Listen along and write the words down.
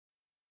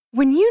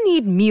When you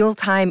need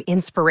mealtime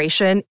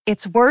inspiration,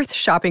 it's worth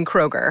shopping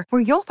Kroger,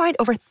 where you'll find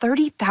over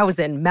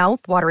 30,000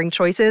 mouth-watering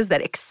choices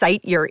that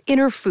excite your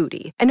inner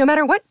foodie. And no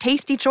matter what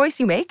tasty choice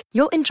you make,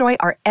 you'll enjoy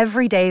our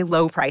everyday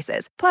low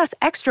prices, plus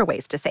extra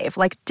ways to save,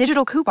 like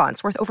digital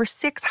coupons worth over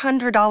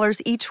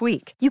 $600 each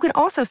week. You can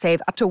also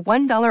save up to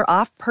 $1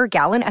 off per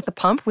gallon at the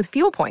pump with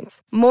fuel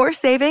points. More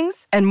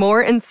savings and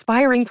more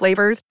inspiring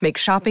flavors make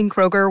shopping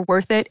Kroger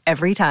worth it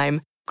every time.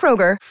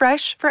 Kroger,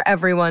 fresh for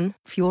everyone.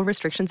 Fuel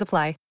restrictions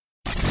apply.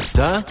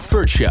 The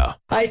Burt Show.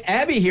 Hi,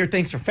 Abby here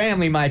thinks her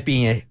family might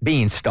be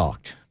being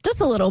stalked. Just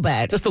a little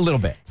bit. Just a little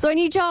bit. So I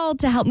need y'all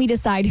to help me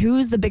decide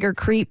who's the bigger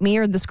creep, me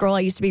or this girl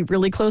I used to be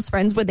really close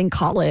friends with in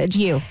college.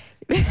 You.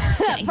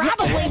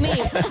 Probably me.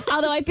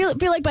 Although I feel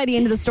like by the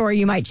end of the story,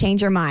 you might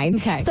change your mind.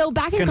 Okay. So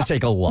back It's going to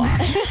take a lot.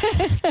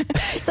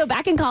 So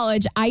back in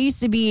college, I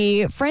used to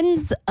be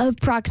friends of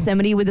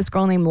proximity with this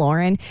girl named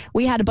Lauren.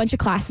 We had a bunch of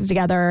classes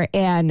together,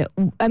 and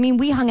I mean,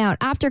 we hung out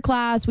after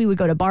class. We would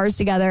go to bars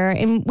together,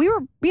 and we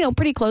were,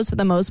 pretty close for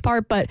the most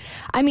part. But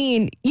I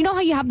mean, you know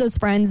how you have those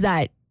friends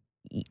that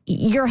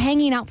you're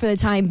hanging out for the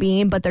time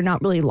being, but they're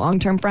not really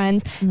long-term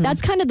friends. Mm-hmm.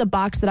 That's kind of the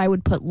box that I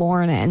would put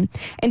Lauren in.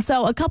 And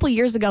so a couple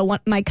years ago,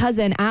 my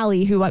cousin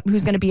Allie,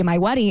 who's going to be in my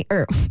wedding,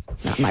 or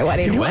not my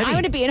wedding, I'm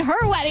going to be in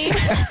her wedding.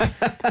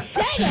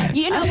 Dang it!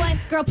 You know what,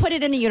 girl? Put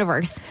it in the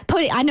universe.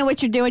 I know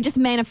what you're doing. Just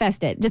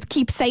manifest it. Just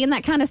keep saying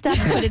that kind of stuff.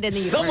 Put it in the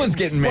universe. Someone's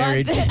getting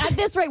married. Well, at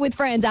this rate with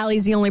friends,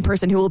 Allie's the only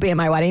person who will be in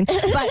my wedding.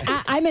 But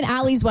I'm in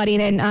Allie's wedding,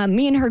 and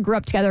me and her grew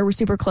up together. We're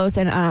super close.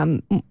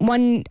 And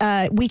one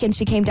weekend,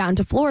 she came down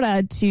to Florida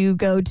to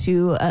go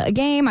to a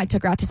game. I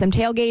took her out to some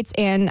tailgates,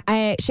 and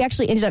she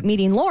actually ended up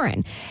meeting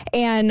Lauren.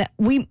 And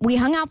we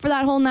hung out for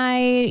that whole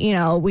night.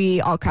 We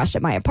all crashed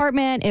at my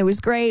apartment. It was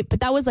great, but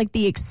that was like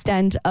the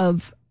extent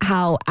of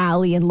how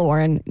Allie and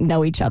Lauren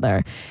know each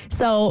other.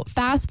 So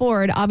fast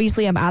forward,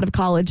 obviously I'm out of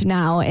college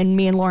now, and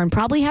me and Lauren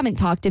probably haven't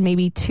talked in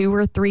maybe 2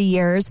 or 3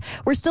 years.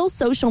 We're still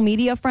social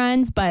media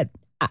friends, but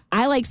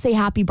I like say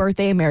happy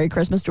birthday and Merry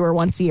Christmas to her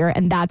once a year,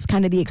 and that's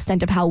kind of the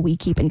extent of how we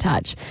keep in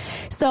touch.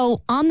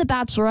 So on the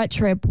bachelorette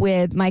trip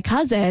with my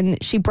cousin,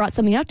 she brought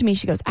something up to me.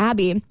 She goes,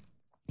 Abby,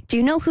 do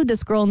you know who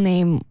this girl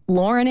named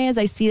Lauren is?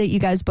 I see that you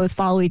guys both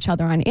follow each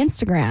other on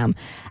Instagram.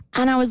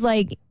 And I was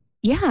like,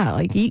 yeah,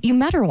 like you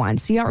met her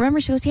once. You don't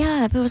remember? She goes,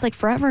 yeah, it was like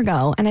forever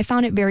ago. And I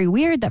found it very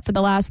weird that for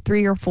the last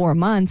 3 or 4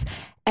 months,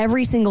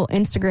 every single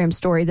Instagram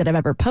story that I've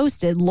ever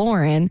posted,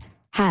 Lauren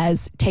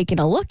has taken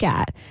a look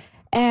at.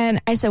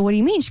 And I said, what do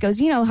you mean? She goes,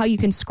 you know how you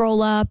can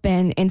scroll up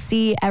and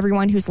see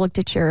everyone who's looked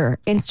at your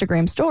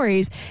Instagram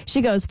stories.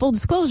 She goes, full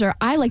disclosure,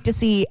 I like to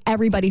see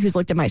everybody who's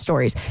looked at my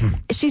stories.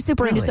 She's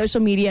super into social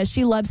media.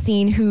 She loves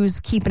seeing who's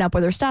keeping up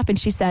with her stuff. And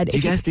she said, do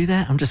you guys do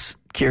that? I'm just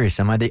curious.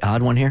 Am I the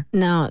odd one here?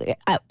 No.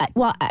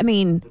 I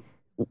mean,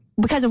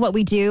 because of what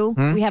we do,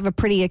 we have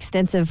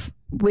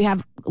we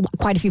have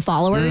quite a few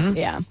followers. Mm-hmm.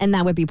 Yeah. And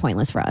that would be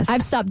pointless for us.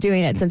 I've stopped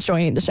doing it since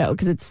joining the show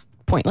because it's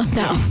pointless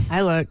now.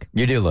 I look.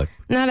 You do look.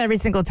 Not every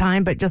single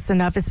time, but just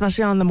enough,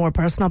 especially on the more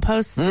personal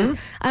posts. Mm-hmm.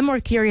 I'm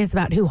more curious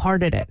about who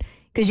hearted it,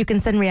 because you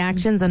can send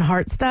reactions and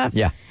heart stuff.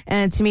 Yeah.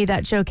 And to me,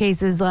 that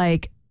showcases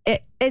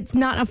it's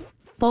not a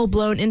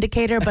full-blown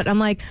indicator, but I'm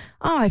like,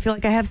 oh, I feel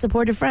like I have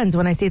supportive friends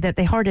when I see that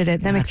they hearted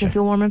it. That makes me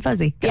feel warm and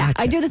fuzzy. Yeah,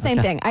 Gotcha. I do the same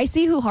thing. I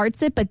see who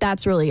hearts it, but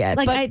that's really it.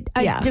 Like,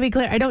 but, to be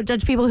clear, I don't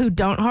judge people who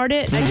don't heart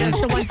it. I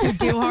just the ones who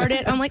do heart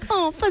it. I'm like,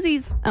 oh,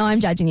 fuzzies. Oh, I'm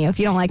judging you if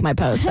you don't like my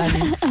post.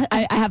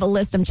 I have a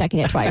list. I'm checking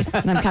it twice,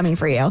 and I'm coming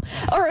for you.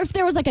 Or if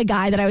there was like a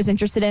guy that I was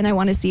interested in, I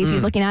want to see if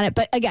he's looking at it.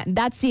 But again,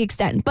 that's the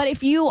extent. But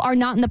if you are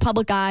not in the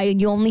public eye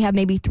and you only have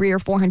maybe 300 or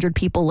 400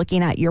 people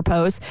looking at your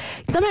posts,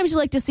 sometimes you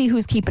like to see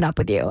who's keeping up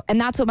with you. And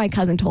that's what my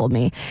cousin told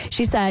me.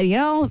 She said,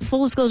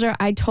 full disclosure,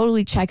 I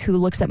totally check who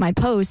looks at my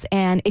posts.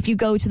 And if you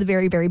go to the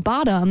very, very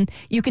bottom,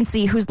 you can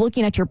see who's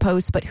looking at your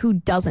posts, but who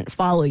doesn't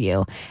follow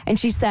you. And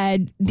she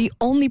said, the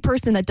only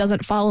person that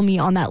doesn't follow me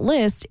on that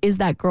list is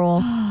that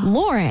girl,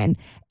 Lauren.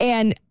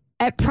 And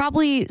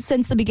probably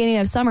since the beginning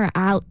of summer,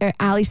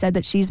 Allie said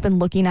that she's been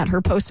looking at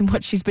her posts and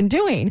what she's been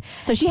doing.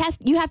 So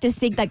you have to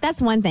seek, like,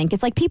 that's one thing.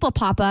 It's like people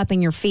pop up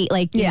in your feed,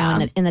 like, you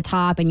know, in the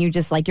top, and you're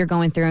just like, you're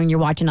going through and you're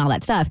watching all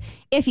that stuff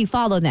if you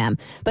follow them.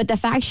 But the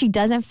fact she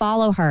doesn't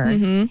follow her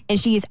and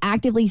she is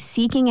actively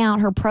seeking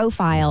out her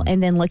profile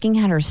and then looking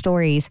at her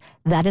stories,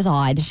 that is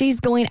odd. She's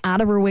going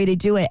out of her way to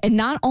do it. And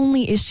not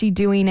only is she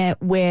doing it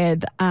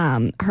with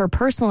her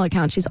personal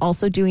account, she's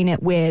also doing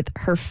it with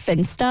her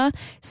Finsta.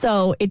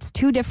 So it's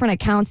 2 different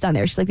accounts down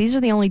there. She's like, these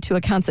are the only 2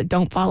 accounts that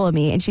don't follow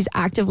me. And she's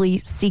actively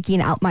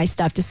seeking out my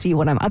stuff to see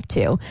what I'm up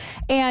to.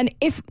 And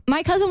if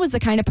my cousin was the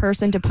kind of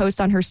person to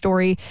post on her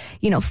story,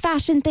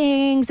 fashion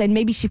things, and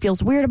maybe she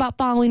feels weird about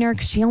following her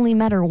because she only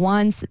met her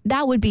once,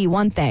 that would be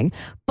one thing.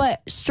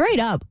 But straight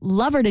up,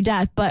 love her to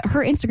death. But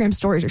her Instagram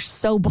stories are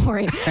so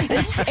boring.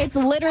 It's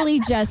literally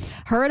just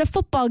her at a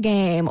football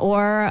game,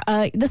 or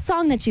the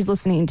song that she's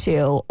listening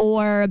to,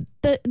 or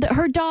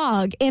her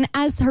dog. And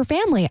as her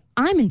family,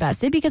 I'm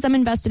invested because I'm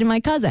invested in my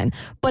cousin.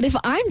 But if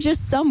I'm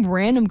just some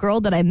random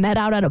girl that I met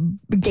out at a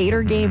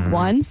Gator game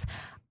once,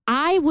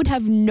 I would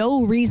have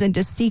no reason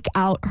to seek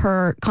out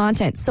her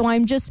content. So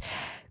I'm just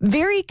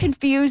very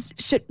confused.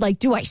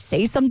 Do I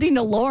say something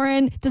to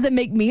Lauren? Does it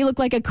make me look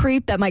like a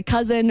creep that my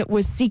cousin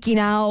was seeking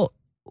out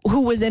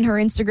who was in her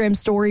Instagram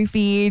story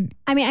feed?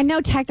 I mean, I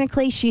know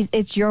technically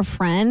it's your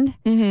friend,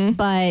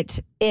 but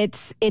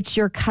it's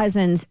your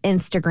cousin's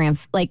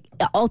Instagram. Like,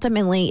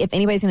 ultimately, if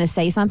anybody's going to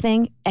say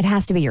something, it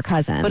has to be your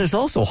cousin. But it's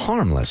also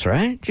harmless,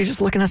 right? She's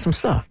just looking at some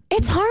stuff.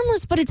 It's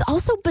harmless, but it's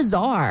also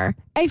bizarre.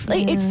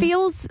 It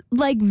feels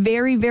like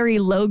very, very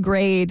low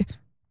grade.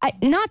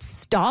 Not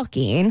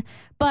stalking,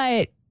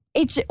 but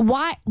it's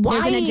why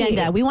there's an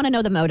agenda. We want to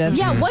know the motive.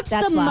 Yeah, what's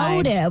the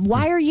motive?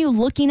 Why are you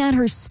looking at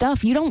her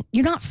stuff? You're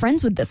not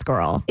friends with this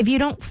girl. If you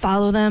don't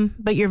follow them,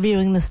 but you're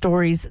viewing the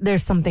stories,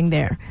 there's something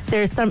there.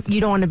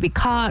 You don't want to be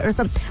caught or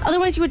something.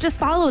 Otherwise, you would just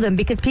follow them,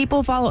 because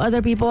people follow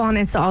other people on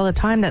Insta all the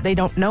time that they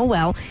don't know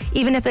well,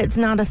 even if it's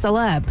not a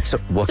celeb. So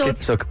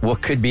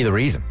what could be the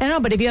reason? I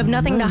know, but if you have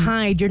nothing to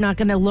hide, you're not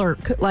going to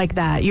lurk like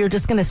that. You're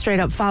just going to straight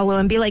up follow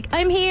and be like,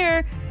 I'm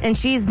here. And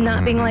she's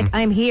not being like,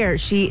 I'm here.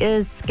 She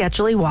is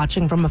sketchily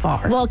watching from afar.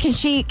 Well,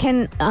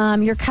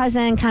 can your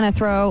cousin kind of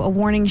throw a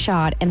warning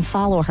shot and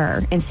follow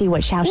her and see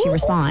how she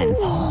responds?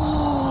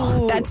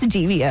 That's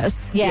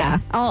devious. Yeah.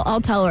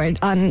 I'll tell her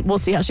and we'll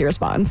see how she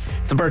responds.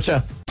 It's a Burt Show.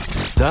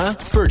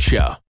 The Burt Show.